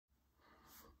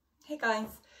Hey guys,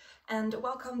 and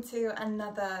welcome to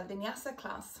another Vinyasa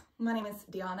class. My name is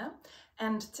Dijana,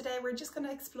 and today we're just going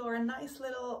to explore a nice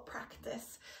little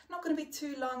practice. Not going to be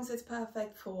too long, so it's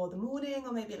perfect for the morning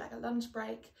or maybe like a lunch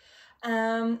break.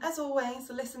 As always,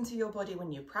 listen to your body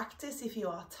when you practice. If you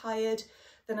are tired,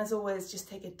 then as always, just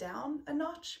take it down a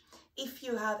notch. If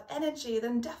you have energy,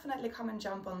 then definitely come and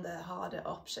jump on the harder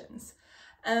options.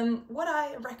 What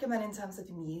I recommend in terms of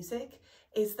music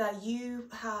is that you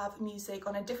have music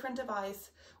on a different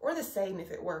device, or the same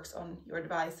if it works on your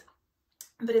device,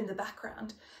 but in the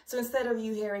background. So instead of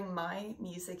you hearing my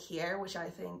music here, which I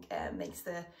think makes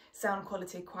the sound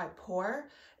quality quite poor,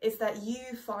 is that you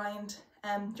find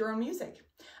your own music.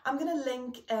 I'm going to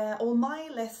link all my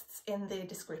lists in the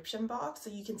description box, so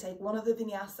you can take one of the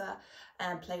Vinyasa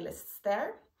playlists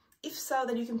there. If so,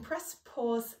 then you can press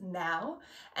pause now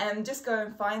and just go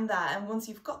and find that. And once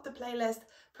you've got the playlist,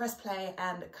 press play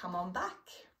and come on back.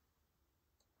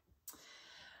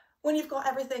 When you've got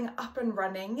everything up and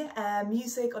running,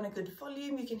 music on a good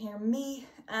volume, you can hear me,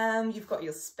 you've got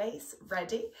your space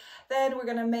ready, then we're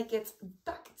going to make it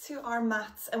back to our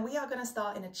mats and we are going to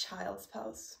start in a child's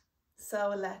pose.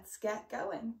 So let's get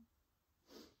going.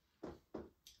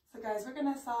 So guys, we're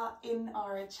going to start in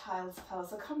our child's pose.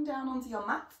 So come down onto your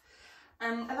mat.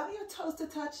 Allow your toes to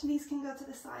touch, knees can go to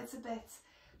the sides a bit.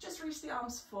 Just reach the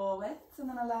arms forwards and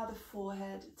then allow the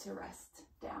forehead to rest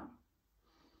down.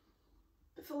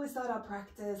 Before we start our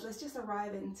practice, let's just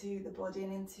arrive into the body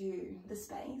and into the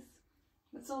space.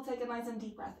 Let's all take a nice and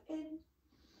deep breath in.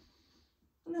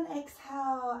 And then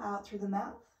exhale out through the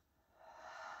mouth.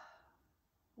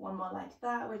 One more like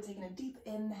that. We're taking a deep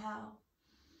inhale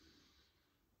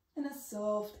and a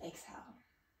soft exhale.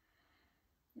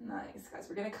 Nice, guys.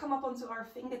 We're going to come up onto our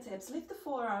fingertips, lift the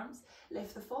forearms,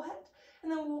 lift the forehead,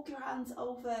 and then walk your hands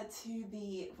over to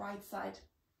the right side.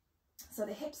 So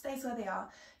the hip stays where they are.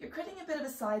 You're creating a bit of a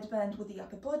side bend with the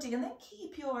upper body, and then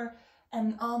keep your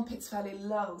armpits fairly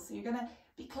low. So you're going to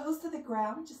be close to the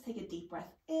ground. Just take a deep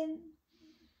breath in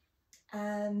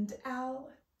and out.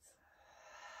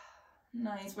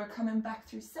 Nice. We're coming back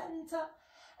through center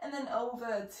and then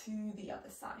over to the other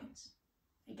side.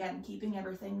 Again, keeping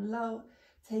everything low.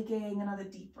 Taking another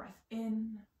deep breath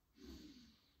in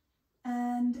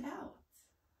and out.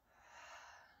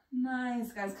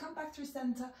 Nice, guys. Come back through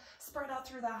center, spread out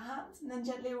through the hands, and then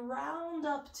gently round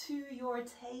up to your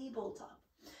tabletop.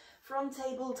 From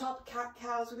tabletop,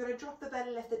 cat-cows, we're going to drop the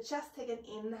belly, lift the chest, take an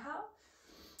inhale.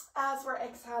 As we're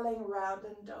exhaling, round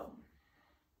and dome.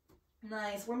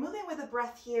 Nice. We're moving with the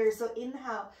breath here, so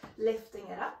inhale, lifting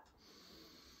it up,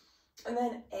 and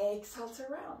then exhale to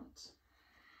round.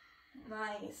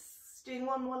 Nice. Doing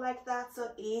one more like that.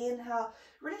 So inhale,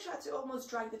 really try to almost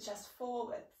drag the chest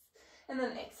forwards, and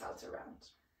then exhale to round.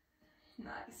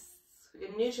 Nice. We're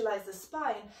going to neutralize the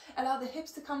spine. Allow the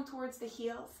hips to come towards the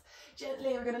heels.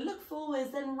 Gently, we're going to look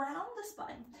forwards, then round the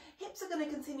spine. Hips are going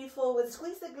to continue forward.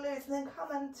 Squeeze the glutes, and then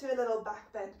come into a little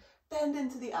back bend. Bend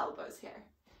into the elbows here.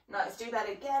 Nice. Do that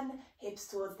again. Hips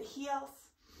towards the heels.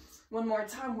 One more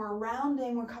time. We're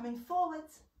rounding. We're coming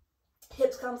forwards.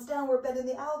 Hips comes down, we're bending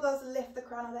the elbows, lift the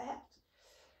crown of the head.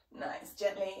 Nice,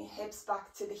 gently, hips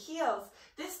back to the heels.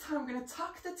 This time we're going to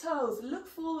tuck the toes, look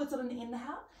forwards on an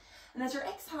inhale. And as you're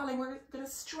exhaling, we're going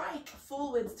to strike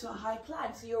forwards to a high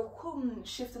plank. So you're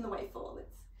shifting the weight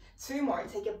forwards. Two more,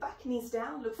 take your back knees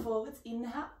down, look forwards,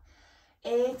 inhale.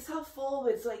 Exhale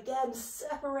forward. So again,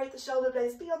 separate the shoulder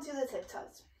blades, be onto the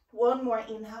tiptoes. One more,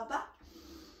 inhale back.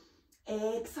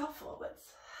 Exhale forwards.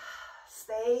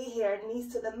 Stay here,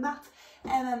 knees to the mat,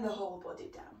 and then the whole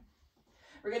body down.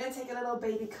 We're going to take a little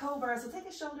baby cobra, so take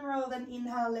a shoulder roll, then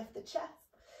inhale, lift the chest,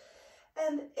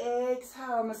 and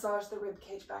exhale, massage the rib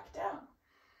cage back down.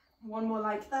 One more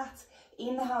like that.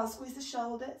 Inhale, squeeze the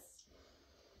shoulders.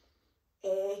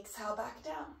 Exhale, back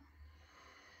down.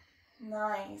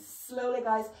 Nice. Slowly,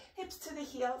 guys, hips to the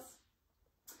heels,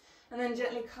 and then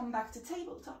gently come back to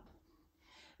tabletop.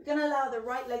 We're going to allow the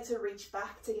right leg to reach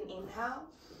back, take an inhale.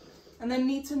 And then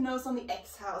knee to nose on the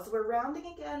exhale. So we're rounding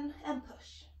again and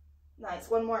push.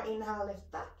 Nice. One more inhale,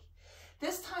 lift back.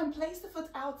 This time, place the foot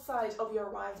outside of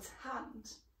your right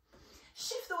hand.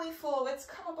 Shift the weight forwards,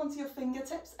 come up onto your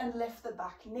fingertips and lift the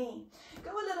back knee.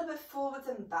 Go a little bit forwards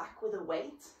and back with the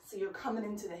weight. So you're coming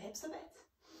into the hips a bit.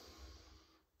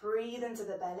 Breathe into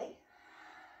the belly.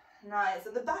 Nice.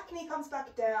 And the back knee comes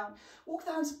back down. Walk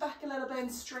the hands back a little bit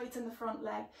and straighten the front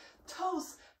leg.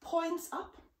 Toes points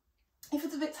up. If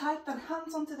it's a bit tight, then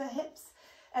hands onto the hips,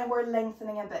 and we're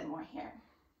lengthening a bit more here.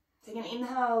 Take an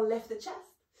inhale, lift the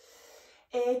chest.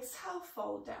 Exhale,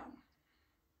 fold down.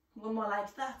 One more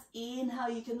like that. Inhale,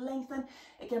 you can lengthen.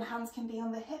 Again, hands can be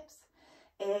on the hips.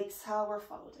 Exhale, we're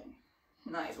folding.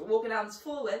 Nice, we're walking arms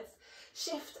forwards.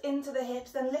 Shift into the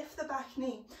hips, then lift the back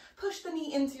knee. Push the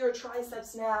knee into your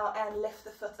triceps now and lift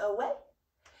the foot away.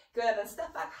 Good, and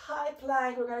step back, high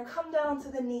plank. We're going to come down to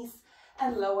the knees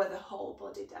and lower the whole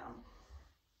body down.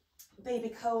 Baby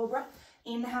cobra,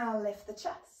 inhale, lift the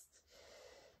chest.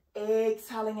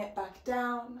 Exhaling it back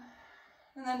down.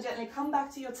 And then gently come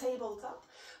back to your tabletop.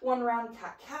 One round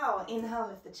cat-cow. Inhale,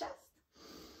 lift the chest.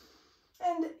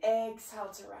 And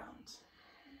exhale to round.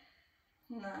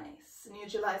 Nice.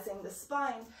 Neutralizing the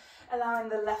spine, allowing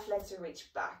the left leg to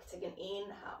reach back. Take an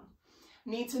inhale.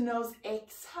 Knee to nose,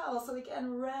 exhale. So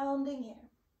again, rounding here.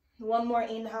 One more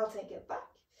inhale, take it back.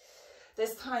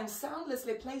 This time,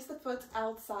 soundlessly place the foot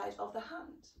outside of the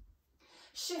hand.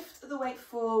 Shift the weight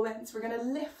forwards. We're going to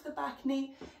lift the back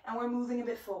knee and we're moving a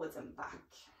bit forwards and back.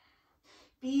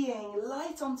 Being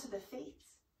light onto the feet,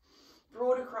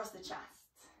 broad across the chest.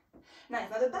 Nice.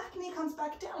 Now the back knee comes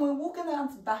back down. We're walking the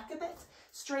hands back a bit.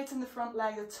 Straighten the front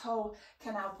leg. The toe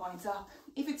can now point up.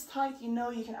 If it's tight, you know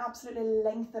you can absolutely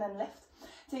lengthen and lift.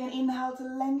 Take an inhale to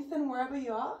lengthen wherever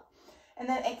you are. And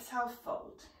then exhale,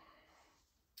 fold.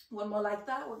 One more like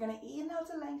that. We're going to inhale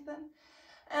to lengthen.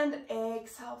 And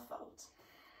exhale, fold.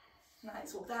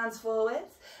 Nice. Walk the hands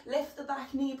forwards. Lift the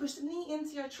back knee. Push the knee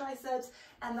into your triceps.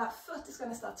 And that foot is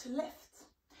going to start to lift.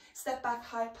 Step back,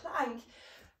 high plank.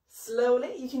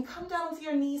 Slowly, you can come down to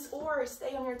your knees or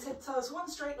stay on your tiptoes, one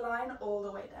straight line all the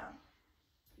way down.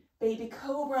 Baby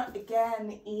cobra,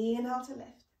 again, inhale to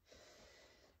lift.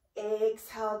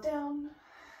 Exhale down.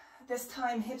 This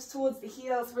time, hips towards the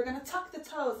heels. We're going to tuck the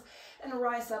toes and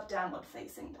rise up, downward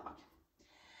facing dog.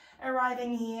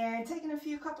 Arriving here, taking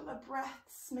a couple of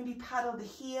breaths, maybe paddle the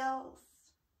heels.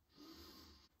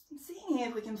 And seeing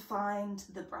if we can find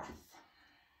the breath.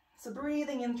 So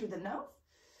breathing in through the nose.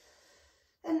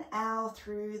 And out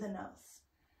through the nose.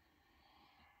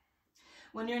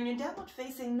 When you're in your downward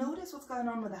facing, notice what's going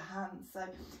on with the hands. So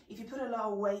if you put a lot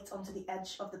of weight onto the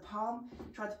edge of the palm,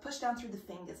 try to push down through the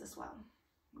fingers as well.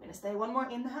 We're going to stay one more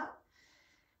inhale.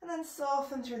 And then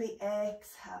soften through the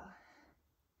exhale.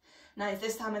 Nice.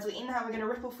 This time as we inhale, we're going to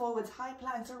ripple forwards, high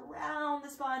planks around the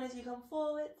spine as you come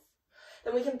forwards.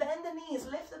 Then we can bend the knees,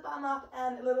 lift the bum up,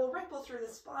 and a little ripple through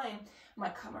the spine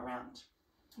might come around.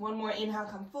 One more inhale,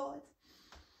 come forward.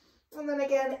 And then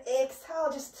again,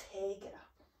 exhale, just take it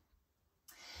up.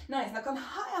 Nice, now come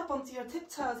high up onto your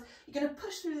tiptoes. You're going to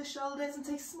push through the shoulders and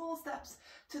take small steps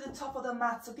to the top of the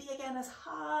mat. So be again as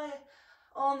high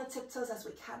on the tiptoes as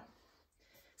we can.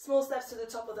 Small steps to the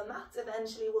top of the mat.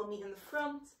 Eventually we'll meet in the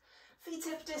front. Feet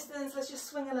hip distance, let's just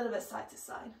swing a little bit side to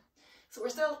side. So we're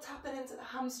still tapping into the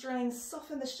hamstrings,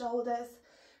 soften the shoulders,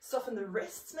 soften the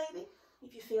wrists maybe,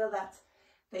 if you feel that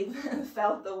they've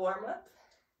felt the warm up.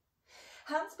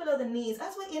 Hands below the knees.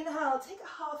 As we inhale, take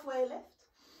a halfway lift.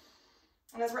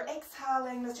 And as we're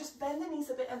exhaling, let's just bend the knees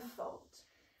a bit and fold.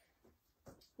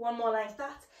 One more like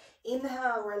that.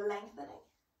 Inhale, we're lengthening.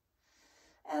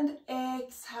 And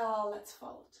exhale, let's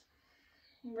fold.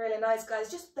 Really nice,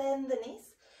 guys. Just bend the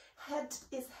knees. Head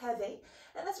is heavy.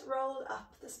 And let's roll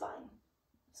up the spine.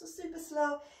 So super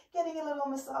slow, getting a little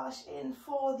massage in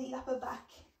for the upper back.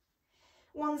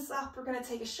 Once up, we're going to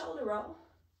take a shoulder roll.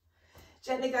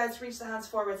 Gently, guys, reach the hands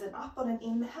forwards and up on an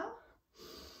inhale.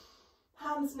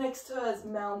 Hands next to us,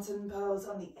 mountain pose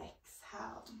on the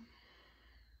exhale.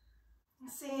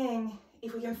 Seeing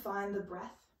if we can find the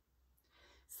breath.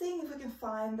 Seeing if we can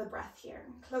find the breath here.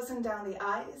 Closing down the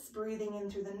eyes, breathing in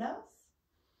through the nose.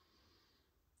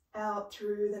 Out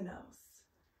through the nose.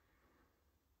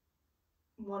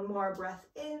 One more breath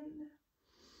in.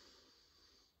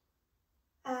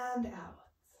 And out.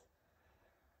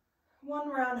 One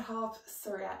round half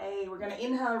Surya A. We're going to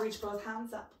inhale, reach both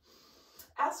hands up.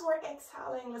 As we're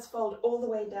exhaling, let's fold all the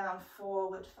way down,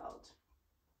 forward fold.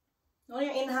 On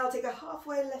your inhale, take a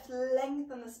halfway lift,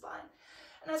 lengthen the spine.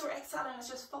 And as we're exhaling, let's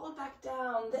just fold back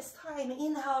down. This time,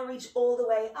 inhale, reach all the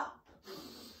way up.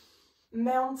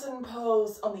 Mountain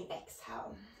pose on the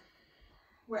exhale.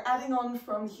 We're adding on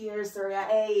from here, Surya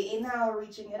A. Inhale,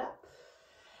 reaching it up.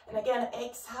 And again,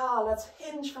 exhale, let's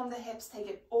hinge from the hips, take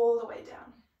it all the way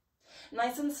down.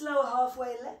 Nice and slow,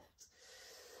 halfway lift.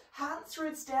 Hands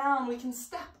roots down, we can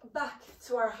step back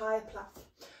to our high plank.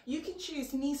 You can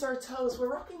choose knees or toes.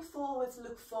 We're rocking forwards,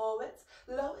 look forwards,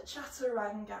 low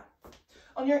chaturanga.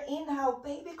 On your inhale,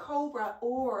 baby cobra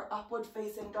or upward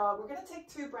facing dog. We're going to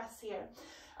take 2 breaths here.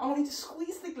 I want you to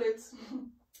squeeze the glutes,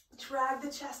 drag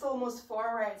the chest almost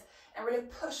forward, and really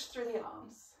push through the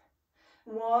arms.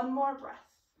 One more breath.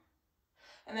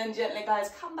 And then gently, guys,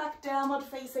 come back, downward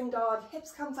facing dog.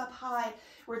 Hips comes up high.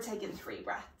 We're taking 3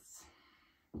 breaths.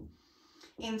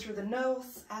 In through the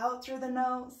nose, out through the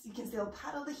nose. You can still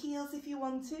paddle the heels if you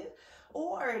want to,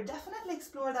 or definitely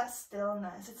explore that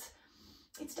stillness.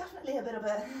 It's definitely a bit of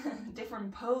a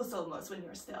different pose almost when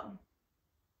you're still.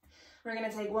 We're going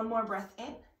to take one more breath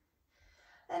in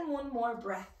and one more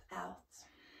breath out.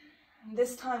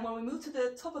 This time when we move to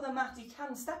the top of the mat, you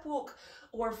can step walk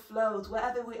or float.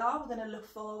 Wherever we are, we're going to look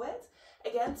forward.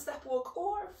 Again, step walk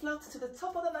or float to the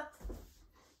top of the mat.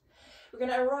 We're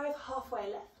going to arrive halfway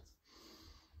left.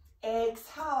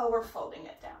 Exhale, we're folding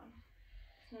it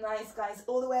down. Nice, guys,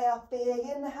 all the way up, big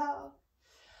inhale.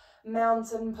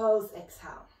 Mountain pose,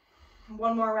 exhale.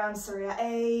 One more round, Surya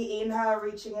A, inhale,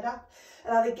 reaching it up.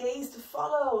 Allow the gaze to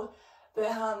follow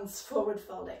the hands, forward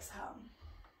fold, exhale.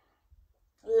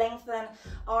 Lengthen,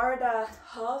 Ardha,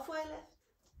 halfway lift.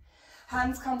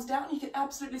 Hands comes down, you can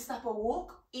absolutely step or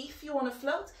walk. If you want to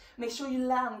float, make sure you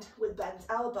land with bent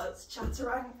elbows,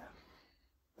 chaturanga.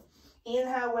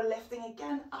 Inhale, we're lifting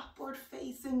again, upward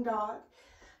facing dog.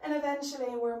 And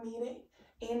eventually we're meeting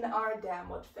in our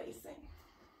downward facing.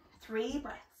 3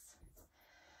 breaths.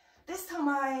 This time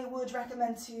I would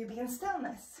recommend to be in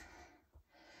stillness.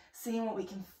 Seeing what we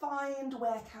can find,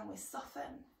 where can we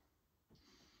soften.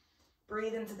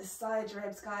 Breathe into the side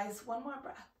ribs, guys. One more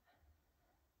breath.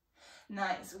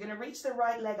 Nice. We're going to reach the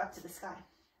right leg up to the sky.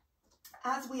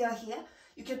 As we are here,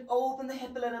 you can open the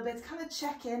hip a little bit, kind of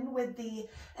check in with the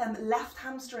left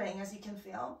hamstring as you can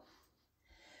feel.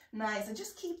 Nice, and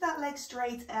just keep that leg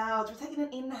straight out. We're taking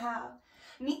an inhale.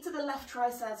 Knee to the left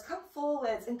triceps, come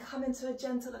forwards and come into a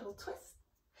gentle little twist.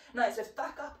 Nice, lift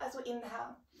back up as we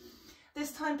inhale.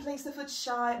 This time place the foot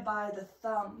shy by the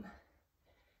thumb.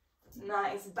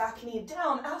 Nice, back knee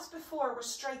down. As before, we're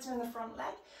straightening the front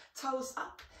leg. Toes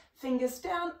up, fingers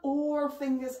down or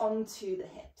fingers onto the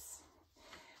hips.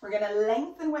 We're going to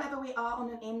lengthen wherever we are on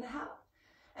an inhale.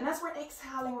 And as we're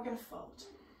exhaling, we're going to fold.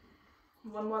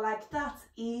 One more like that.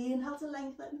 Inhale to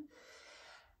lengthen.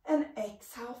 And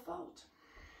exhale, fold.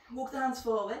 Walk the hands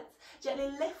forward.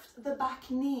 Gently lift the back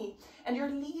knee. And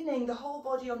you're leaning the whole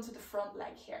body onto the front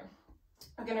leg here.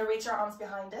 We're going to reach our arms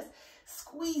behind us.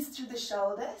 Squeeze through the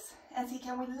shoulders. And see,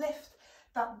 can we lift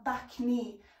that back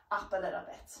knee up a little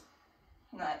bit.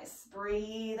 Nice.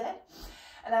 Breathe in.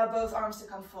 Allow both arms to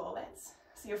come forwards.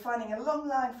 So you're finding a long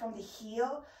line from the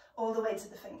heel all the way to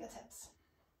the fingertips.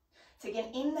 Take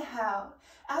an inhale.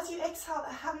 As you exhale,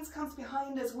 the hands comes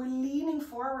behind us. We're leaning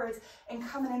forwards and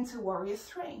coming into warrior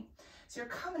 3. So you're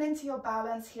coming into your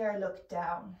balance here. Look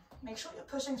down. Make sure you're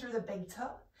pushing through the big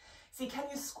toe. See, can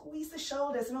you squeeze the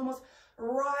shoulders and almost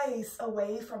rise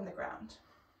away from the ground?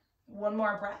 One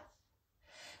more breath.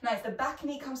 Nice. The back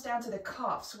knee comes down to the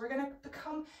calf. So we're going to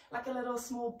become like a little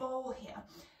small bowl here.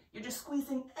 You're just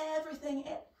squeezing everything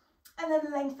in and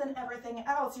then lengthen everything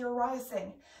out. So you're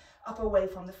rising up away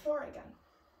from the floor again.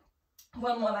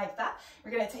 One more like that.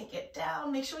 We're going to take it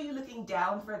down. Make sure you're looking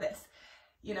down for this.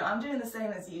 You know, I'm doing the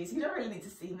same as you, so you don't really need to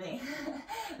see me.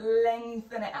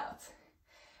 Lengthen it out.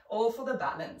 All for the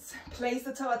balance. Place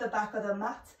the toe at the back of the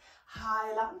mat.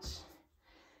 High lunge.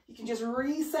 You can just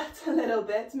reset a little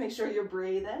bit to make sure you're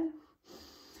breathing.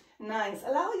 Nice.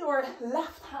 Allow your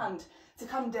left hand to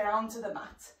come down to the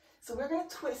mat. So we're going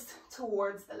to twist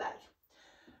towards the leg.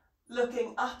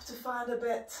 Looking up to find a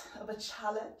bit of a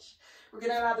challenge. We're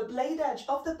going to allow the blade edge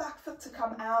of the back foot to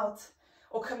come out,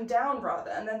 or come down rather,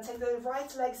 and then take the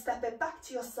right leg, step it back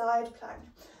to your side plank,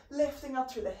 lifting up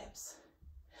through the hips.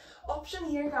 Option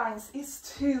here, guys, is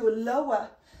to lower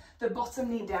the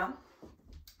bottom knee down,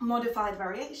 modified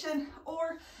variation,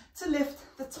 or to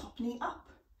lift the top knee up.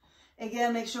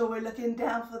 Again, make sure we're looking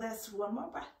down for this. One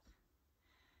more breath.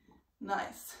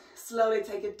 Nice. Slowly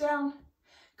take it down.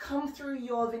 Come through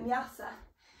your vinyasa.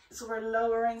 So we're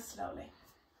lowering slowly.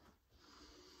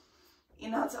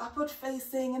 Inhale to upward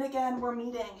facing, and again we're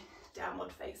meeting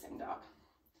downward facing dog.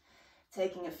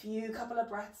 Taking a couple of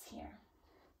breaths here.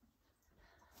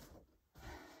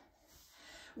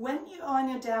 When you are in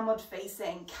your downward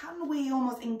facing, can we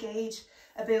almost engage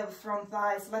a bit of the front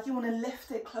thighs, like you want to lift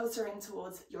it closer in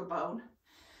towards your bone?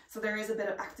 So there is a bit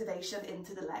of activation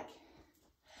into the leg.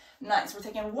 Nice, we're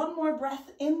taking one more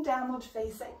breath in downward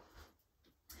facing.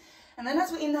 And then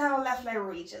as we inhale, left leg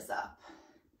reaches up.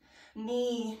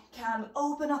 Knee can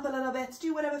open up a little bit,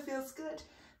 do whatever feels good.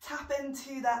 Tap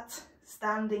into that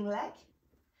standing leg.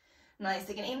 Nice,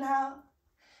 take an inhale.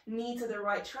 Knee to the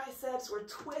right triceps. We're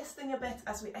twisting a bit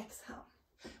as we exhale.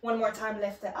 One more time,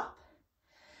 lift it up.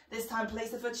 This time,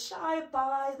 place the foot shy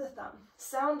by the thumb,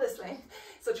 soundlessly.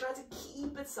 So try to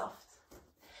keep it soft.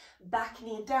 Back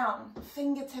knee down,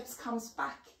 fingertips comes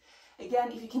back.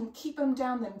 Again, if you can keep them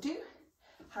down, then do.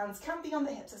 Hands can be on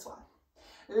the hips as well.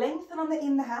 Lengthen on the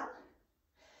inhale.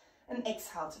 and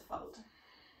exhale to fold.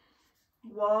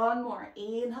 One more,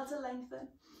 inhale to lengthen,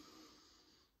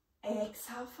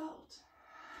 exhale, fold.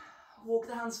 Walk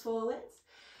the hands forwards.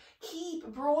 Keep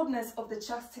broadness of the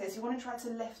chest here, so you want to try to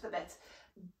lift a bit.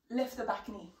 Lift the back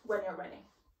knee when you're ready.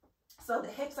 So the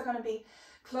hips are going to be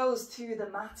close to the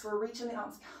mat. We're reaching the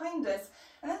arms behind us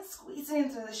and then squeezing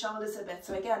into the shoulders a bit.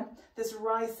 So again, this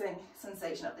rising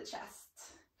sensation of the chest.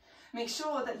 Make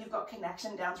sure that you've got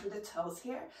connection down through the toes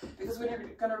here, because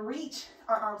we're going to reach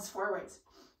our arms forwards.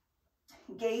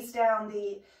 Gaze down,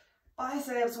 the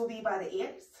biceps will be by the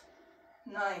ears.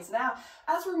 Nice. Now,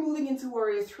 as we're moving into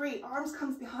Warrior 3, arms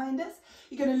comes behind us.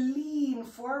 You're going to lean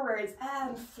forwards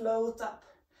and float up.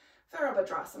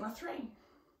 Virabhadrasana 3.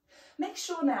 Make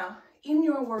sure now, in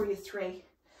your Warrior 3,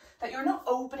 that you're not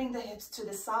opening the hips to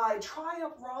the side. Try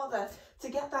up rather to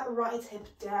get that right hip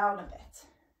down a bit.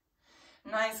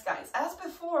 Nice, guys. As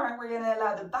before, we're going to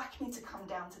allow the back knee to come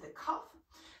down to the calf.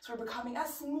 So we're becoming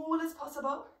as small as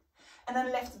possible. And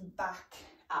then lift back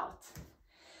out.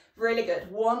 Really good.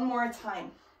 One more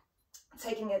time.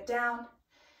 Taking it down.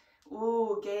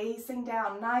 Ooh, gazing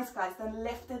down. Nice, guys. Then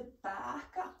lift it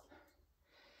back up.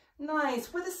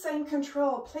 Nice. With the same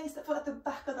control, place the foot at the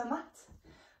back of the mat.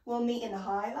 We'll meet in a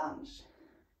high lunge.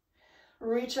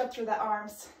 Reach up through the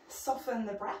arms. Soften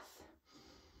the breath.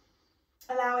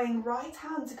 Allowing right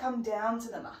hand to come down to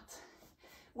the mat.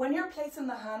 When you're placing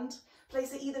the hand,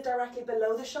 place it either directly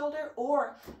below the shoulder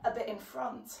or a bit in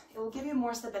front. It will give you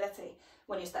more stability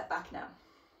when you step back now.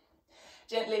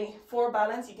 Gently, for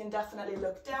balance, you can definitely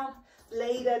look down.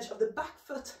 Blade edge of the back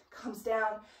foot comes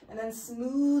down, and then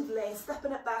smoothly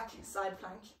stepping it back, side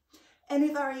plank.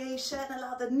 Any variation,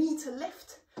 allow the knee to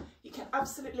lift. You can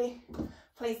absolutely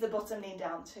place the bottom knee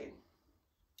down too.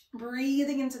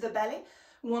 Breathing into the belly,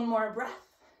 one more breath.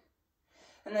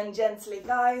 And then gently,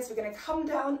 guys, we're going to come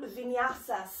down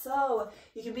Vinyasa. So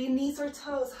you can be knees or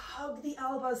toes, hug the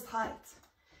elbows tight.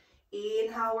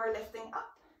 Inhale, we're lifting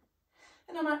up.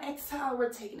 And on our exhale,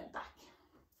 we're taking it back.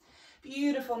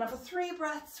 Beautiful. Now for 3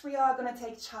 breaths, we are going to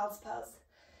take child's pose.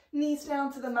 Knees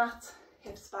down to the mat,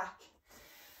 hips back.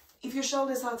 If your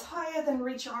shoulders are tired, then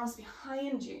reach your arms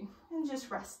behind you and just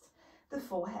rest the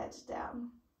forehead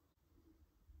down.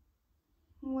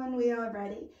 When we are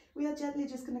ready, we are gently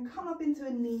just going to come up into a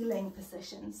kneeling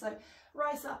position. So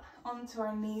rise up onto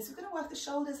our knees. We're going to work the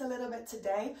shoulders a little bit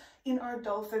today in our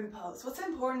dolphin pose. What's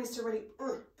important is to really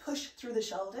push through the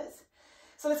shoulders.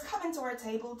 So let's come into our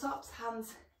tabletops,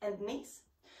 hands and knees.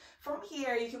 From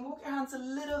here, you can walk your hands a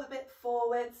little bit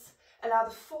forwards. Allow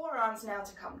the forearms now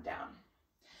to come down.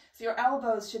 So your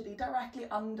elbows should be directly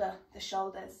under the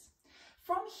shoulders.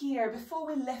 From here, before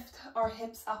we lift our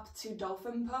hips up to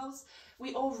dolphin pose,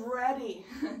 we already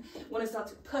want to start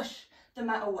to push the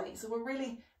mat away. So we're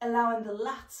really allowing the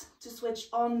lats to switch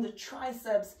on, the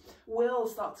triceps will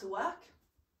start to work.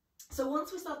 So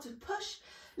once we start to push,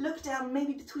 look down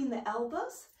maybe between the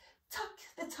elbows, tuck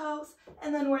the toes,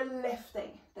 and then we're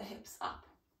lifting the hips up.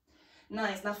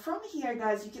 Nice. Now from here,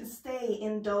 guys, you can stay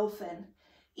in dolphin.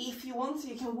 If you want to,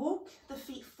 you can walk the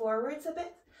feet forwards a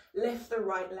bit, lift the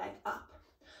right leg up.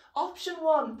 Option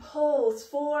 1, pulse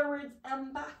forwards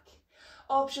and back.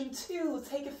 Option 2,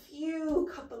 take a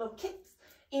couple of kicks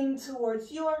in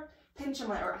towards your Pincha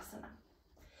Mayurasana.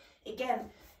 Again,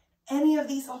 any of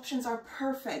these options are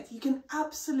perfect. You can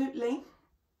absolutely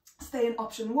stay in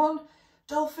option 1,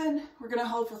 dolphin. We're going to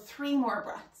hold for 3 more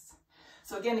breaths.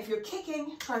 So again, if you're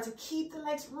kicking, try to keep the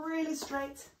legs really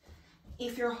straight.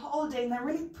 If you're holding, then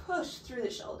really push through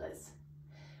the shoulders.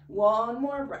 1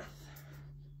 more breath.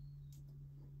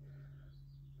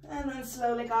 And then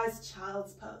slowly, guys,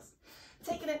 child's pose.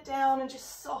 Taking it down and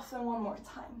just soften 1 more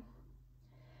time.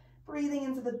 Breathing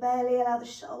into the belly, allow the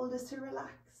shoulders to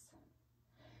relax.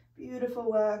 Beautiful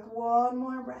work. 1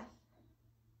 more breath.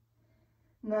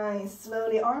 Nice.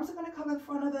 Slowly, arms are going to come in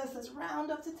front of us. Let's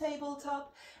round up to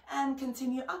tabletop and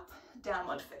continue up,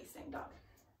 downward facing dog.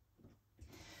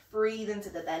 Breathe into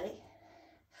the belly.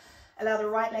 Allow the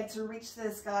right leg to reach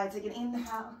the sky. Take an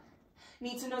inhale.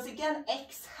 Need to nose again.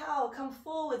 Exhale, come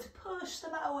forward, push the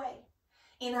mat away.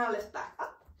 Inhale, lift back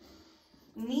up.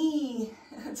 Knee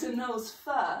to nose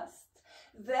first.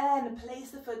 Then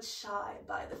place the foot shy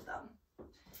by the thumb.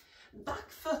 Back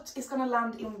foot is going to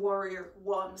land in Warrior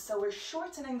 1. So we're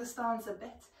shortening the stance a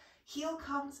bit. Heel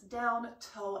comes down,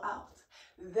 toe out.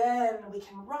 Then we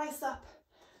can rise up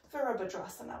for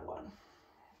Virabhadrasana 1.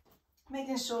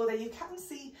 Making sure that you can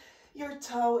see your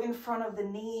toe in front of the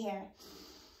knee here.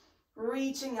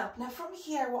 Reaching up. Now from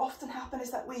here, what often happens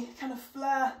is that we kind of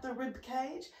flare the rib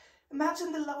cage.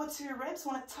 Imagine the lower 2 ribs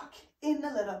want to tuck in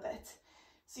a little bit.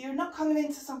 So you're not coming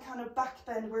into some kind of back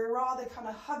bend, we're rather kind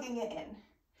of hugging it in.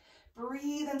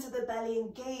 Breathe into the belly,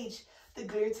 engage the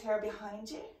glutes here behind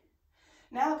you.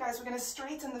 Now guys, we're going to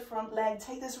straighten the front leg.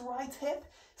 Take this right hip,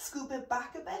 scoop it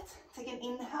back a bit. Take an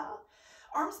inhale.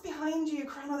 Arms behind you,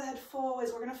 crown of the head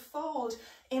forwards. We're going to fold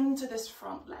into this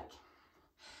front leg.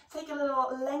 Take a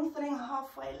little lengthening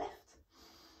halfway lift.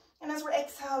 And as we're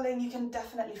exhaling, you can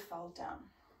definitely fold down.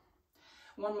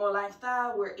 One more like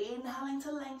that. We're inhaling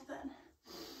to lengthen.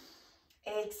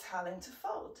 Exhaling to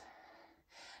fold.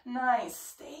 Nice.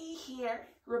 Stay here.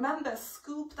 Remember,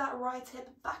 scoop that right hip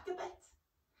back a bit.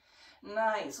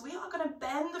 Nice. We are going to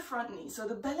bend the front knee so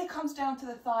the belly comes down to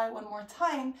the thigh one more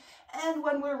time, and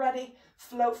when we're ready,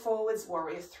 float forwards,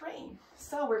 warrior three.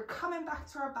 So we're coming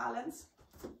back to our balance.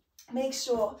 Make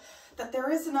sure that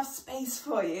there is enough space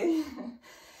for you.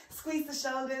 Squeeze the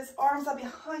shoulders, arms are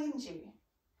behind you.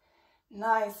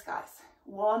 Nice, guys.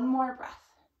 One more breath.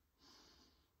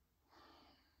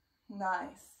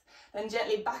 Nice. Then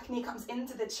gently back knee comes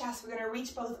into the chest. We're going to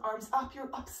reach both arms up. You're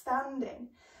upstanding.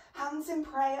 Hands in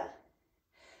prayer.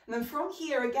 And then from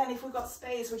here, again, if we've got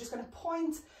space, we're just going to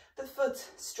point the foot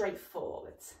straight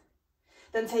forwards.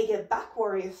 Then take it back,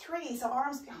 warrior three. So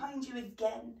arms behind you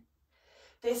again.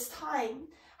 This time,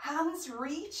 hands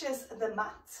reaches the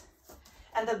mat.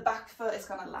 And the back foot is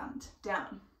going to land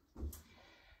down.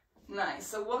 Nice.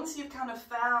 So once you've kind of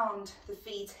found the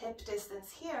feet hip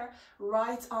distance here,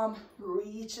 right arm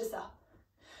reaches up.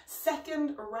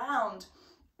 Second round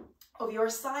of your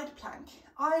side plank.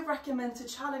 I recommend to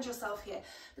challenge yourself here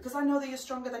because I know that you're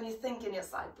stronger than you think in your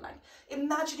side plank.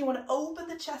 Imagine you want to open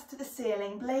the chest to the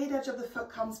ceiling, blade edge of the foot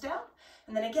comes down,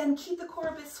 and then again keep the core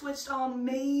a bit switched on,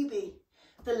 maybe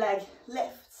the leg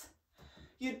lifts.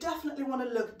 You definitely want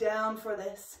to look down for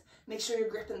this. Make sure you're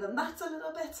gripping the mat a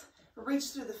little bit, reach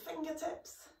through the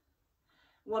fingertips.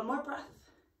 One more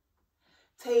breath.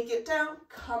 Take it down,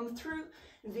 come through.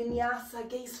 Vinyasa,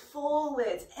 gaze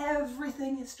forward.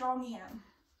 Everything is strong here.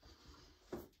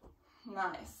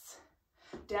 Nice.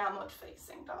 Downward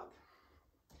facing dog.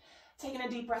 Taking a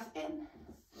deep breath in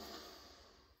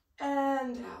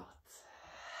and out.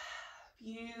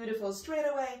 Beautiful. Straight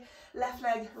away, left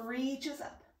leg reaches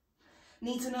up.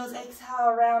 Knee to nose, exhale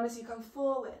around as you come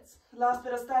forwards. Last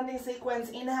bit of standing sequence,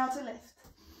 inhale to lift.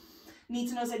 Knee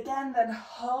to nose again, then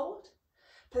hold.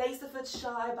 Place the foot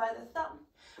shy by the thumb.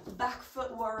 Back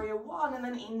foot warrior one, and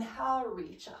then inhale,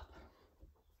 reach up.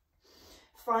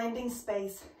 Finding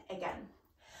space again.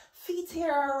 Feet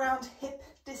here are around hip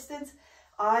distance.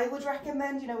 I would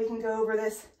recommend, we can go over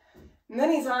this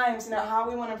many times, how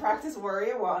we want to practice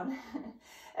warrior one.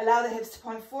 Allow the hips to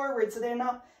point forward so they're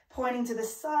not pointing to the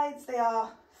sides, they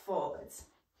are forwards.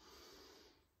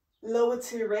 Lower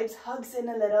two ribs, hugs in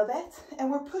a little bit,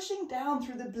 and we're pushing down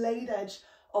through the blade edge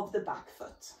of the back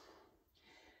foot.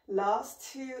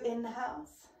 Last two inhales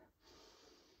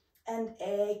and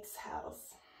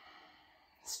exhales.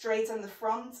 Straighten the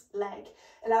front leg.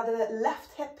 Allow the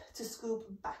left hip to scoop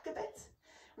back a bit.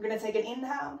 We're going to take an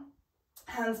inhale,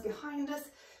 hands behind us,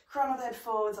 crown of the head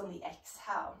forwards on the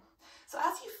exhale. So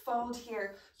as you fold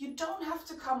here, you don't have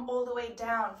to come all the way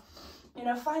down.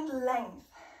 Find length.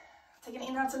 Take an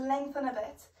inhale to lengthen a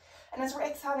bit. And as we're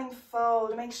exhaling,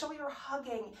 fold. Make sure you're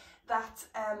hugging that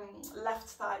left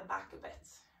thigh back a bit.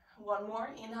 One more,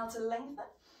 inhale to lengthen.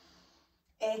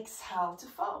 Exhale to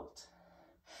fold.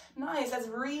 Nice, let's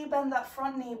re-bend that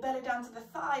front knee, belly down to the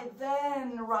thigh,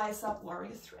 then rise up,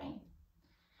 warrior three.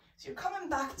 So you're coming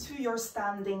back to your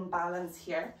standing balance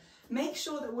here. Make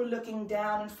sure that we're looking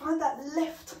down and find that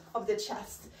lift of the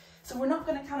chest. So we're not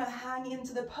going to kind of hang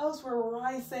into the pose, we're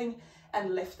rising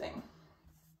and lifting.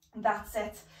 That's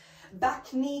it.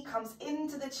 Back knee comes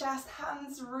into the chest,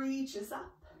 hands reaches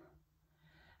up.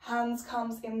 Hands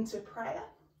comes into prayer.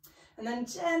 And then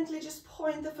gently just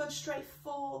point the foot straight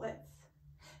forward.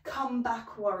 Come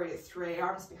back, warrior three,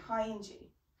 arms behind you.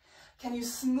 Can you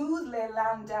smoothly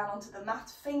land down onto the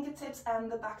mat, fingertips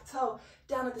and the back toe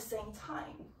down at the same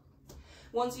time?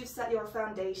 Once you've set your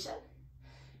foundation,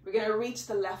 we're going to reach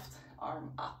the left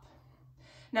arm up.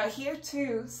 Now here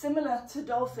too, similar to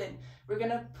dolphin, we're going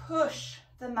to push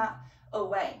the mat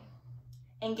away.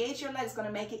 Engage your legs, going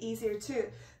to make it easier too.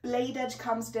 Blade edge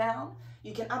comes down.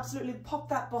 You can absolutely pop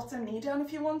that bottom knee down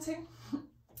if you want to.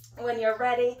 When you're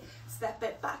ready, step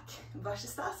it back,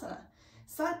 Vashisthasana,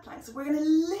 side plank. So we're going to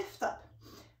lift up.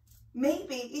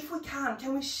 Maybe, if we can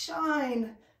we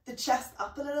shine the chest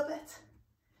up a little bit?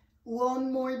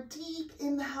 One more deep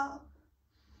inhale.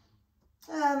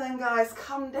 And then guys,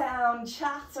 come down,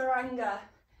 Chaturanga.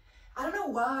 I don't know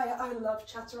why I love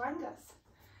Chaturangas.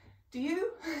 Do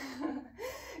you?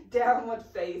 Downward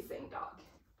facing dog.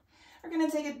 We're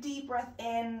going to take a deep breath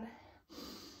in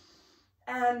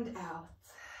and out.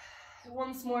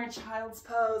 Once more, child's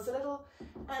pose. A little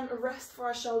rest for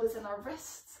our shoulders and our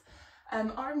wrists.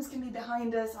 Arms can be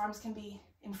behind us, arms can be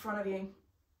in front of you,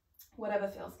 whatever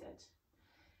feels good.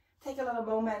 Take a little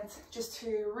moment just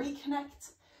to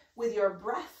reconnect with your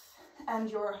breath and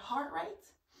your heart rate.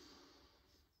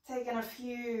 Taking a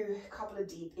couple of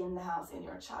deep inhales in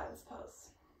your child's pose.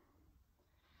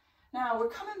 Now we're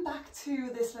coming back to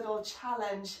this little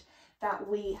challenge that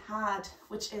we had,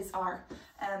 which is our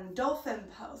dolphin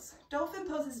pose. Dolphin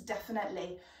pose is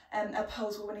definitely a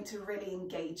pose where we need to really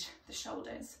engage the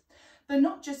shoulders. But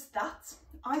not just that,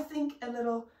 I think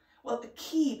a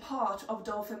key part of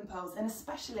dolphin pose, and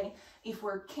especially if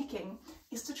we're kicking,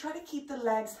 is to try to keep the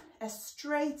legs as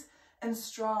straight and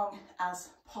strong as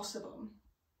possible.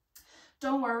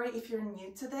 Don't worry if you're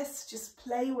new to this, just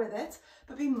play with it,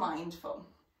 but be mindful.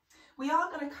 We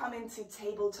are going to come into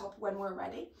tabletop when we're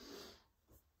ready.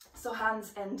 So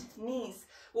hands and knees.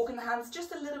 Walking the hands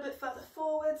just a little bit further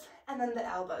forwards, and then the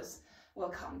elbows will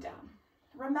come down.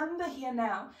 Remember here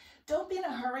now, don't be in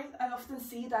a hurry. I often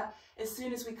see that as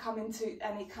soon as we come into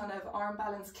any kind of arm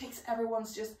balance kicks,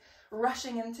 everyone's just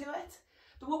rushing into it.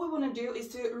 But what we want to do is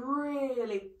to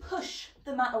really push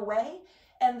the mat away,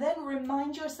 and then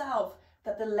remind yourself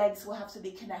that the legs will have to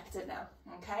be connected now,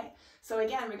 okay? So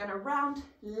again, we're gonna round,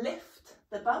 lift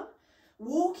the bum,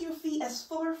 walk your feet as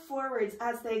far forwards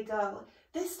as they go.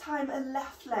 This time a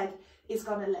left leg is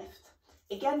gonna lift.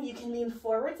 Again, you can lean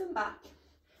forwards and back.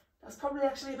 That's probably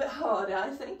actually a bit harder, I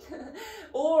think.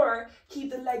 Or keep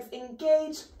the legs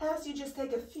engaged as you just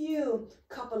take a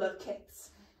couple of kicks.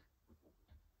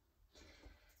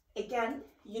 Again,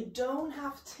 you don't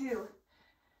have to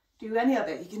do any of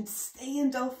it. You can stay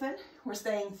in dolphin. We're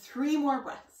staying 3 more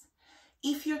breaths.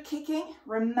 If you're kicking,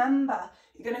 remember,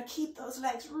 you're going to keep those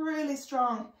legs really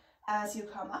strong as you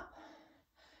come up.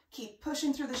 Keep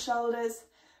pushing through the shoulders.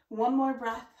 1 more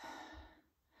breath.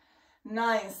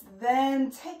 Nice. Then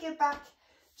take it back,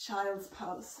 child's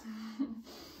pose.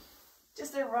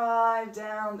 Just arrive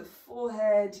down, the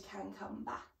forehead can come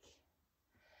back.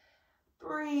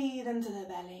 Breathe into the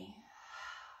belly.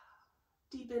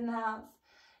 Deep inhales.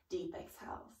 Deep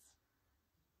exhales.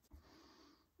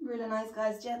 Really nice,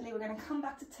 guys. Gently, we're going to come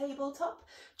back to tabletop.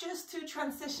 Just to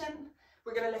transition,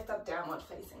 we're going to lift up downward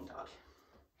facing dog.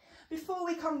 Before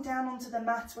we come down onto the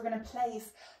mat, we're going to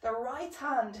place the right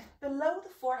hand below the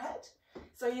forehead.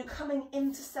 So you're coming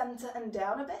into center and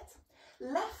down a bit.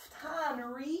 Left hand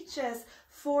reaches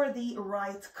for the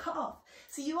right calf.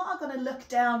 So you are going to look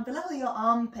down below your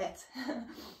armpit.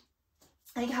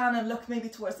 And kind of look maybe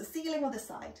towards the ceiling or the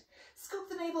side. Scoop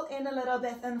the navel in a little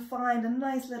bit and find a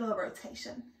nice little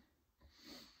rotation.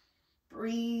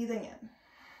 Breathing in.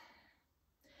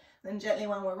 Then gently,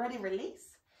 when we're ready,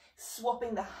 release.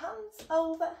 Swapping the hands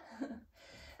over.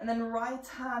 And then right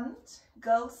hand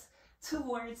goes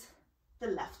towards the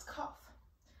left calf.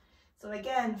 So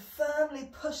again,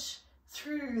 firmly push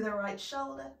through the right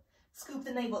shoulder. Scoop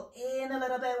the navel in a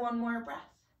little bit, 1 more breath.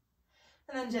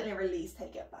 And then gently release,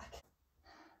 take it back.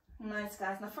 Nice,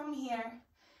 guys. Now from here,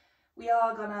 we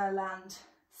are gonna land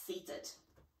seated.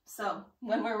 So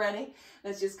when we're ready,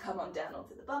 let's just come on down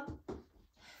onto the bum.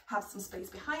 Have some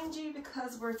space behind you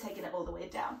because we're taking it all the way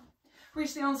down.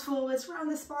 Reach the arms forwards,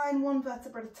 round the spine, 1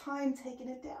 vertebra at a time, taking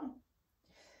it down.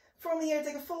 From here,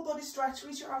 take a full body stretch,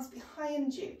 reach your arms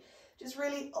behind you. Just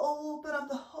really open up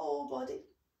the whole body.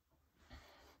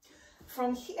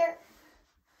 From here,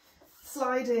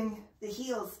 sliding the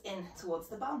heels in towards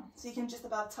the bum. So you can just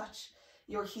about touch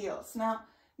your heels. Now,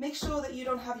 make sure that you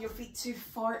don't have your feet too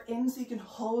far in so you can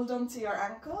hold onto your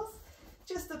ankles.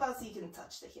 Just about so you can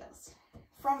touch the heels.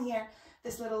 From here,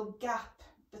 this little gap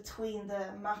between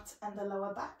the mat and the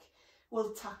lower back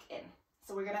will tuck in.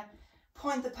 So we're gonna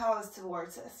point the palms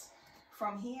towards us.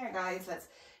 From here, guys, let's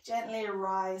gently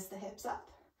rise the hips up.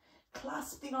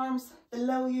 Clasp the arms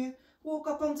below you. Walk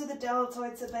up onto the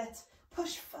deltoids a bit.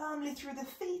 Push firmly through the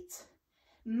feet.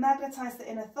 Magnetize the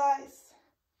inner thighs.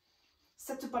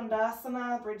 Setu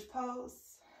Bandhasana, bridge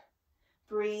pose.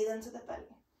 Breathe into the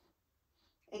belly.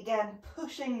 Again,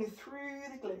 pushing through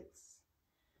the glutes.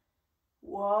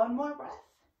 1 more breath.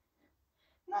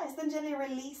 Nice, then gently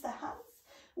release the hands.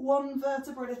 1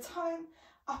 vertebra at a time.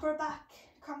 Upper back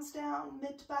comes down,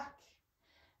 mid back,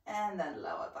 and then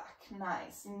lower back.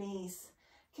 Nice, knees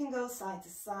can go side to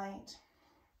side.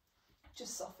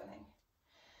 Just softening.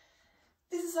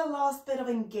 This is our last bit of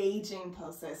engaging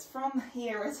poses. From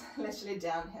here, it's literally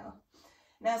downhill.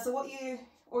 Now, so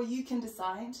you can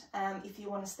decide if you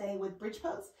want to stay with bridge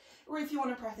pose or if you want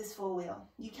to practice full wheel.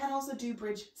 You can also do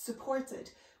bridge supported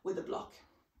with a block.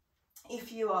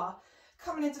 If you are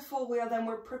coming into full wheel, then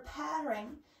we're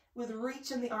preparing with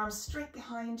reaching the arms straight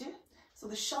behind you. So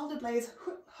the shoulder blade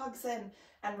hugs in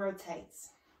and rotates.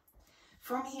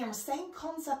 From here, same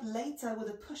concept later with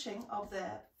the pushing of the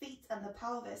feet and the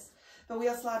pelvis, but we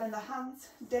are sliding the hands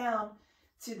down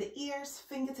to the ears,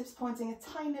 fingertips pointing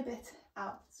a tiny bit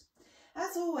out.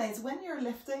 As always, when you're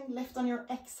lifting, lift on your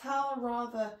exhale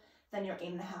rather than your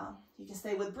inhale. You can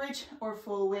stay with bridge or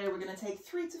full weight. We're going to take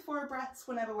 3 to 4 breaths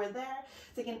whenever we're there.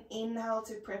 Take an inhale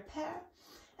to prepare.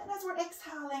 And as we're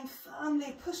exhaling,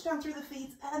 firmly push down through the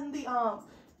feet and the arms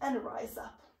and rise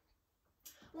up.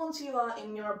 Once you are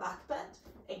in your back bend,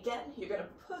 again, you're going to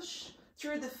push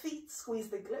through the feet, squeeze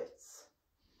the glutes.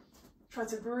 Try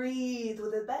to breathe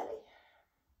with the belly.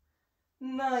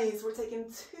 Nice, we're taking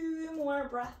 2 more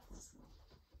breaths.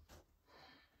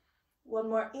 1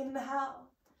 more inhale.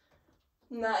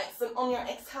 Nice, and on your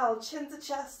exhale, chin to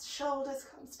chest, shoulders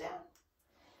comes down.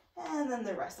 And then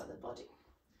the rest of the body.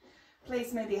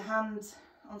 Place maybe a hand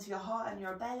onto your heart and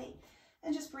your belly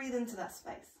and just breathe into that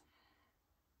space.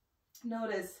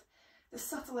 Notice the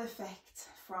subtle effect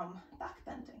from back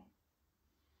bending.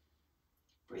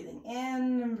 Breathing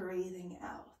in and breathing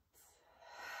out.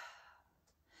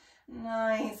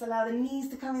 Nice, allow the knees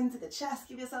to come into the chest,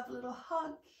 give yourself a little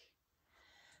hug.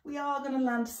 We are going to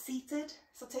land seated,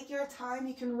 so take your time.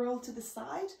 You can roll to the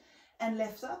side and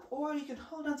lift up, or you can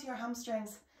hold onto your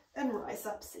hamstrings and rise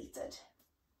up seated.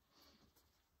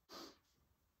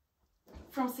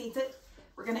 From seated,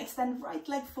 we're going to extend right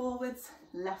leg forwards,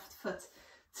 left foot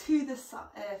to the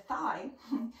thigh.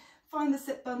 Find the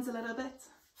sit bones a little bit,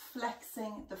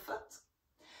 flexing the foot.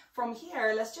 From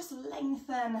here, let's just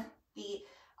lengthen the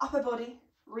upper body,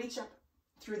 reach up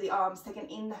through the arms, take an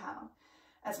inhale.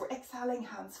 As we're exhaling,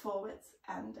 hands forwards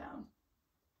and down.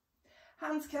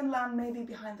 Hands can land maybe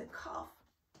behind the calf,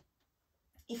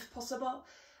 if possible.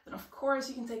 Then of course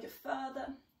you can take it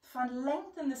further. Find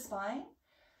length in the spine.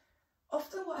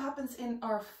 Often what happens in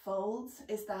our folds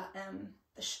is that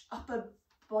the upper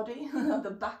body,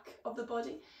 the back of the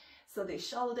body, so the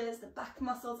shoulders, the back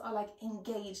muscles are like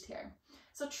engaged here.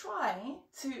 So try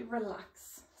to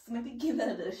relax. So maybe give it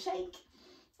a little shake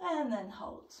and then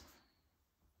hold.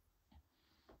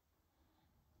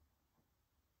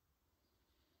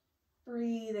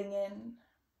 Breathing in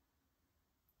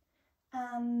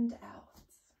and out.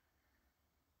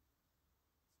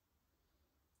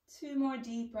 2 more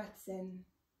deep breaths in.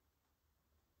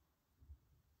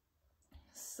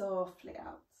 Softly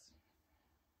out.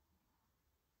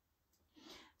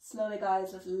 Slowly,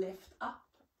 guys, let's lift up.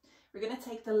 We're going to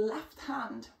take the left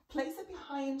hand, place it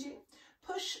behind you,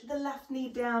 push the left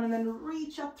knee down and then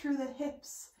reach up through the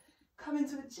hips. Come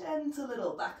into a gentle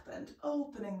little back bend,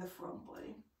 opening the front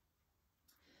body.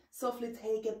 Softly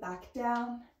take it back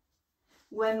down.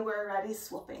 When we're ready,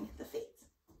 swapping the feet.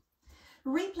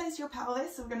 Replace your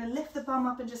pelvis. So we're going to lift the bum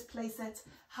up and just place it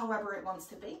however it wants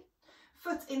to be.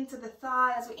 Foot into the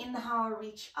thigh. As we inhale,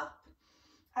 reach up.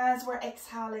 As we're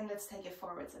exhaling, let's take it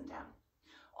forwards and down.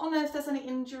 Oh no, if there's any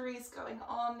injuries going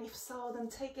on, if so, then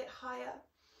take it higher.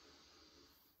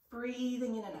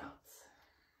 Breathing in and out.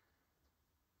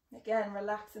 Again,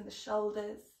 relaxing the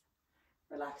shoulders.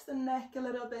 Relax the neck a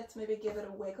little bit, maybe give it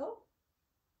a wiggle.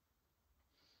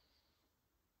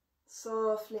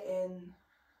 Softly in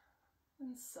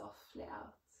and softly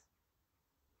out.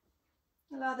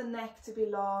 Allow the neck to be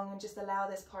long and just allow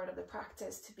this part of the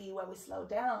practice to be where we slow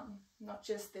down. Not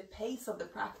just the pace of the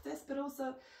practice, but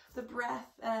also the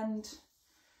breath and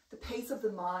the pace of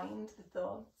the mind, the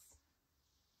thoughts.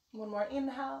 1 more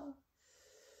inhale.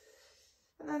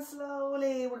 And then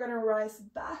slowly we're going to rise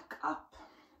back up.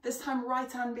 This time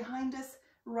right hand behind us,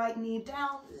 right knee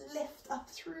down, lift up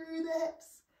through the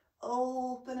hips,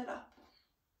 open it up.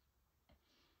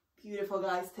 Beautiful,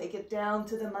 guys, take it down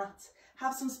to the mat.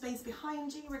 Have some space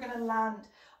behind you. We're going to land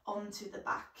onto the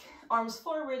back. Arms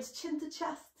forwards, chin to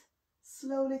chest.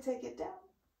 Slowly take it down.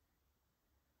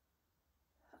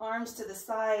 Arms to the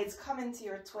sides, come into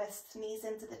your twist, knees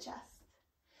into the chest.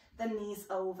 Then knees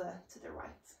over to the right.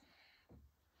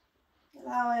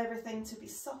 Allow everything to be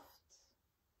soft.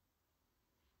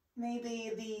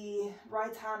 Maybe the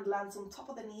right hand lands on top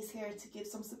of the knees here to give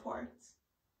some support.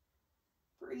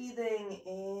 Breathing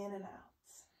in and out.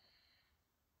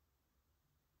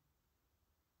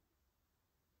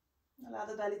 Allow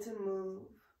the belly to move.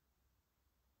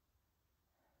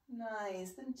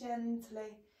 Nice, then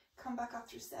gently come back up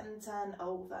through center and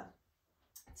over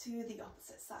to the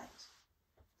opposite side.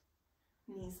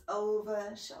 Knees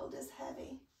over, shoulders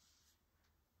heavy.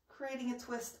 Creating a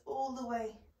twist all the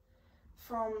way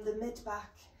from the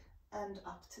mid-back and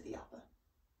up to the upper.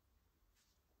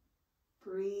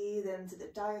 Breathe into the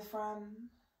diaphragm.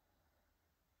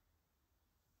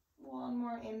 1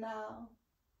 more inhale.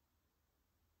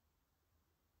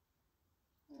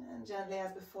 And gently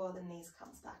as before, the knees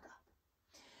comes back up.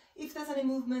 If there's any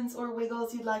movements or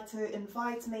wiggles you'd like to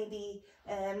invite, maybe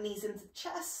knees into the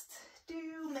chest,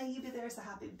 do. Maybe there's a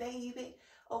happy baby,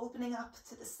 opening up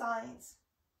to the sides,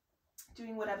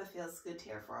 doing whatever feels good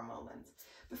here for a moment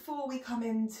before we come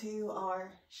into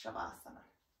our Shavasana.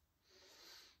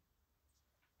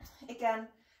 Again,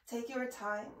 take your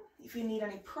time. If you need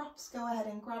any props, go ahead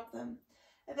and grab them.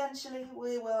 Eventually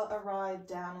we will arrive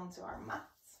down onto our mat.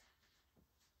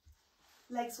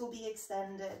 Legs will be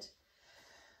extended.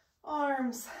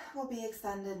 Arms will be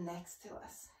extended next to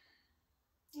us.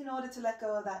 In order to let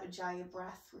go of that Ujjayi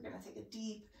breath, we're going to take a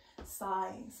deep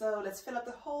sigh. So let's fill up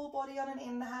the whole body on an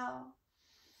inhale.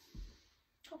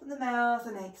 Open the mouth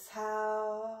and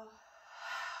exhale.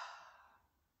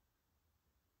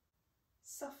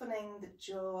 Softening the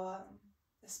jaw,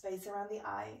 the space around the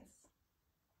eyes.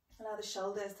 Allow the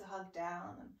shoulders to hug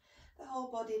down and the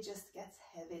whole body just gets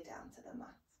heavy down to the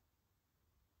mat.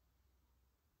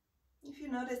 If you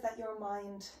notice that your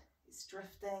mind is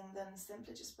drifting, then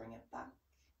simply just bring it back.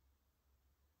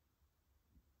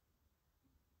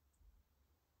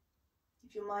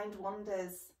 If your mind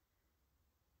wanders,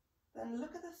 then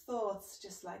look at the thoughts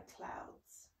just like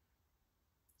clouds,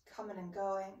 coming and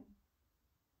going.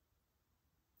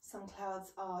 Some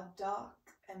clouds are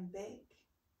dark and big,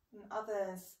 and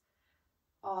others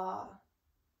are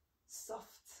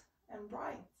soft and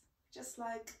bright, just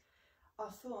like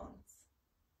our thoughts.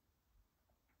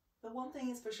 But one thing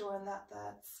is for sure, and that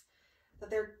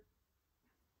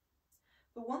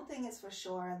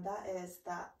is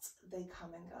that they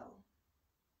come and go.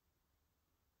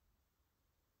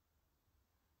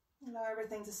 Allow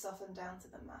everything to soften down to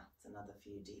the mat. Another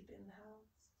few deep inhales.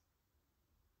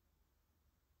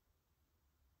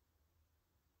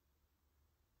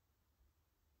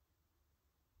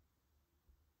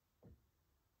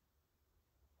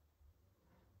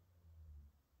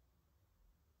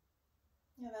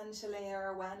 Eventually your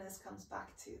awareness comes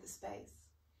back to the space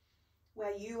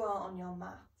where you are on your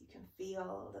mat. You can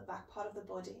feel the back part of the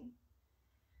body.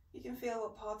 You can feel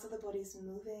what parts of the body is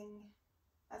moving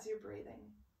as you're breathing.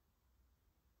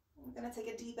 We're going to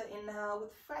take a deeper inhale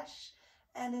with fresh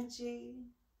energy,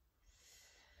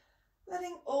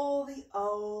 letting all the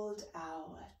old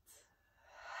out.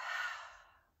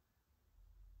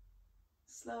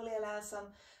 Slowly allow some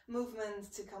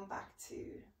movement to come back to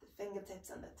the fingertips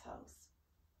and the toes.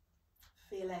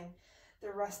 Feeling the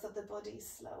rest of the body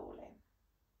slowly.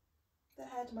 The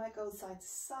head might go side to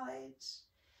side.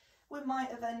 We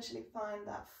might eventually find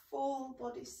that full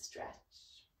body stretch.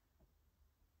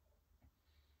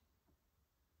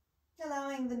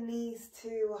 Allowing the knees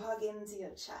to hug into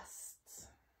your chest.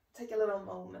 Take a little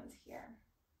moment here.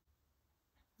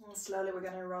 And slowly we're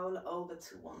going to roll over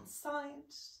to one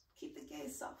side. Keep the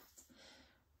gaze soft.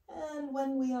 And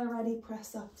when we are ready,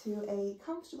 press up to a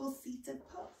comfortable seated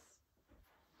pose.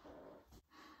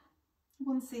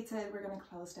 Once seated, we're going to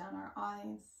close down our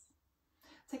eyes.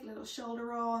 Take a little shoulder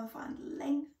roll and find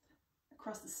length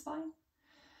across the spine.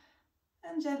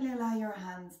 And gently allow your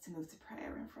hands to move to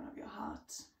prayer in front of your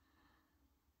heart.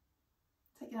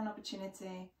 Taking an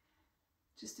opportunity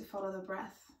just to follow the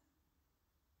breath.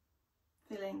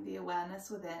 Feeling the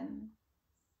awareness within.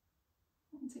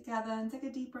 And together, and take a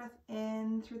deep breath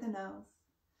in through the nose.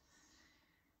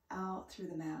 Out through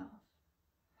the mouth.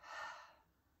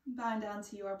 Bowing down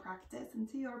to your practice and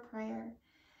to your prayer.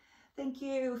 Thank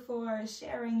you for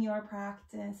sharing your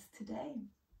practice today.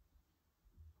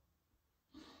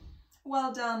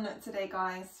 Well done today,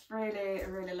 guys. Really,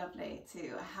 really lovely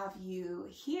to have you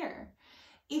here.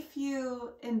 If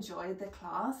you enjoyed the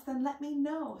class, then let me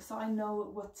know so I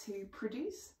know what to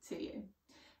produce to you.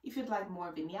 If you'd like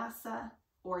more vinyasa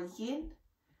or yin,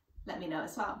 let me know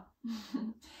as well.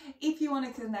 If you want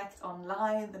to connect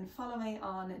online, then follow me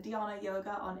on Dijana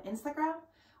Yoga on Instagram,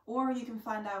 or you can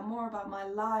find out more about my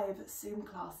live Zoom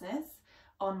classes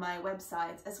on my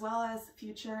website, as well as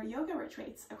future yoga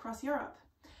retreats across Europe.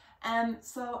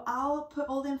 So I'll put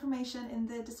all the information in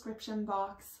the description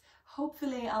box.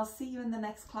 Hopefully I'll see you in the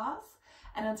next class,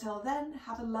 and until then,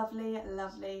 have a lovely,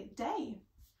 lovely day.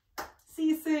 See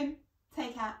you soon.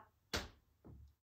 Take care.